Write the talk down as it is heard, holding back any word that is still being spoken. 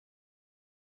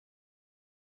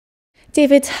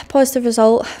David, positive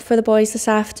result for the boys this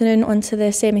afternoon onto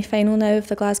the semi-final now of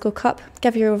the Glasgow Cup.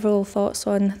 Give your overall thoughts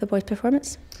on the boys'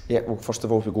 performance. Yeah, well, first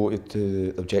of all, we go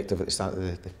to the objective at the start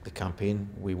of the campaign.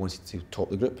 We wanted to top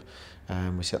the group.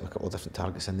 We set them a couple of different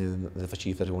targets in there, and they've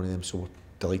achieved every one of them, so we're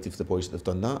delighted for the boys that they've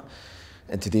done that.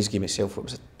 In today's game itself, it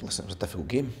was a difficult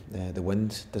game. The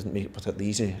wind doesn't make it particularly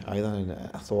easy either, and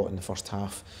I thought in the first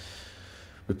half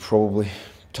we probably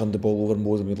turned the ball over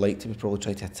more than we'd like to. We probably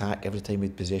tried to attack every time we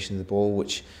had possession of the ball,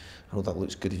 which I know that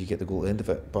looks good if you get the goal at the end of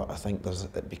it, but I think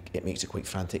it makes it quite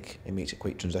frantic, it makes it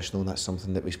quite transitional, and that's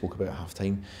something that we spoke about at half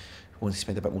time. We want to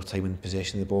spend a bit more time in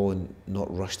possession of the ball and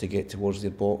not rush to get towards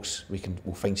their box.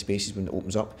 We'll find spaces when it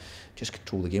opens up, just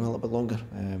control the game a little bit longer.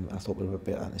 I thought we were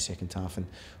better in the second half, and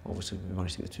obviously we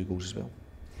managed to get the 2 goals as well.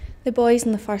 The boys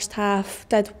in the first half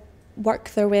did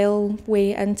work their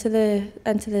way into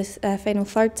the final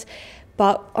third,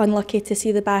 but unlucky to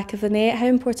see the back of the net. How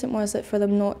important was it for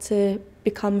them not to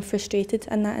become frustrated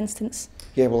in that instance?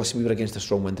 Yeah, well listen, we were against a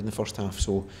strong wind in the first half,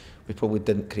 so we probably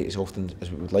didn't create as often as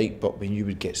we would like, but we knew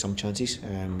we'd get some chances.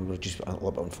 We were just a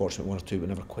little bit unfortunate, 1 or 2, we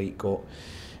never quite got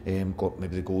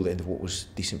maybe the goal at the end of what was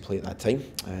decent play at that time.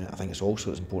 I think it's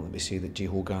important that we say that Jay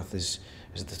Hogarth has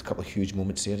had a couple of huge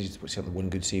moments there. He's certainly 1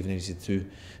 good save and he's had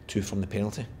two from the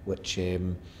penalty, which are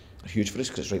huge for us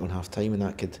because it's right on half time, and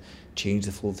that could change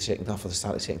the flow of the second half, or the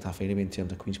start of the second half anyway, in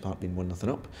terms of Queen's Park being 1-0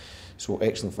 up. So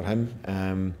excellent for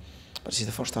him. But see,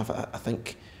 the first half, I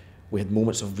think we had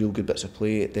moments of real good bits of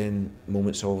play, then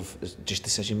moments of just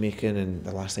decision making, and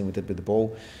the last thing we did with the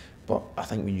ball. But I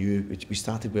think we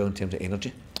started well in terms of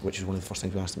energy, which is one of the first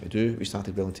things we asked them to do. We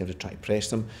started well in terms of trying to press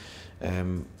them,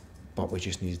 but we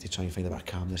just needed to try and find a bit of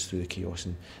calmness through the chaos,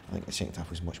 and I think the second half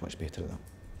was much better at that.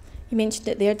 You mentioned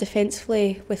it there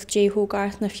defensively with Jay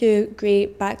Hogarth and a few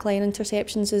great backline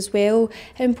interceptions as well.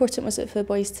 How important was it for the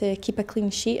boys to keep a clean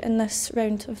sheet in this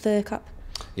round of the Cup?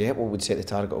 Yeah, well, we'd set the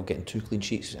target of getting 2 clean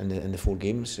sheets in the 4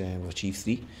 games. We've achieved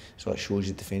 3, so that shows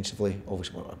you defensively.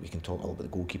 Obviously, we can talk a little bit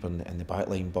about the goalkeeper and the back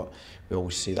line, but we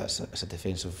always say that's a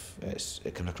defensive.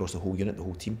 It can across the whole unit, the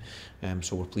whole team.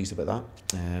 So we're pleased about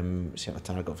that. Set a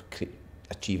target of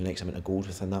achieving X amount of goals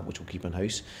within that, which will keep in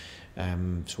house.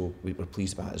 So we're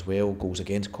pleased about that as well. Goals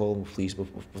against column, we're pleased.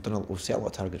 We've set a lot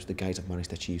of targets the guys have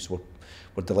managed to achieve, so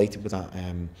we're delighted with that.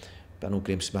 But I know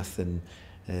Graham Smith and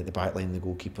the backline and the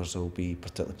goalkeepers will be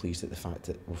particularly pleased at the fact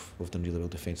that we've done really well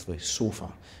defensively so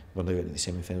far. We're now in the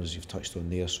semi-finals, as you've touched on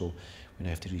there, so we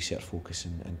now have to reset our focus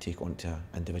and take it on to an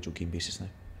individual game basis now.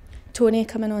 Tony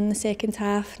coming on the second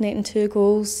half, netting 2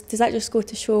 goals. Does that just go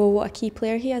to show what a key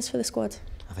player he is for the squad?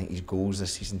 I think his goals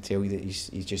this season tell you that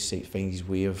he's just finds his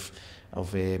way of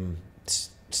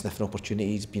sniffing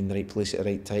opportunities, being in the right place at the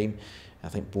right time. I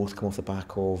think both come off the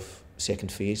back of second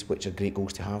phase, which are great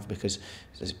goals to have, because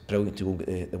it's brilliant to go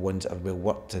get the ones that are well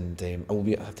worked, and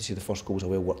albeit I have to say the first goal was a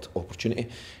well worked opportunity,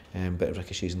 but it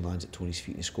ricochets and lands at Tony's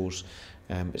feet and he scores.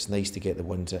 It's nice to get the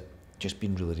ones that just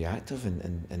been really reactive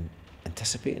and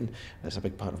anticipating. That's a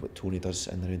big part of what Tony does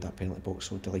in and around that penalty box,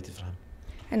 so delighted for him.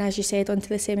 And as you said, on to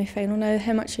the semi-final now.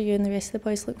 How much are you and the rest of the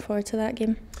boys looking forward to that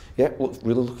game? Yeah,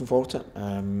 really looking forward to it.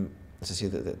 As I say,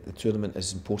 the tournament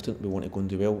is important. We want to go and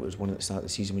do well. It was one at the start of the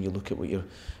season when you look at what you're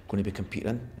going to be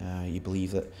competing in. You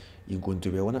believe that you'll go and do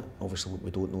well in it. Obviously, what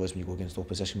we don't know is when you go against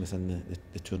opposition within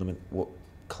the tournament, what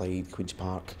Clyde, Queen's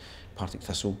Park, Partick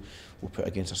Thistle will put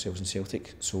against ourselves in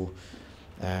Celtic. So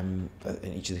in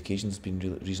each of the occasions, been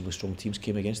reasonably strong teams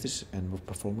came against us and we've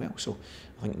performed well. So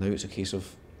I think now it's a case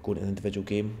of going to an individual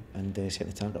game and setting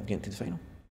the target of getting to the final.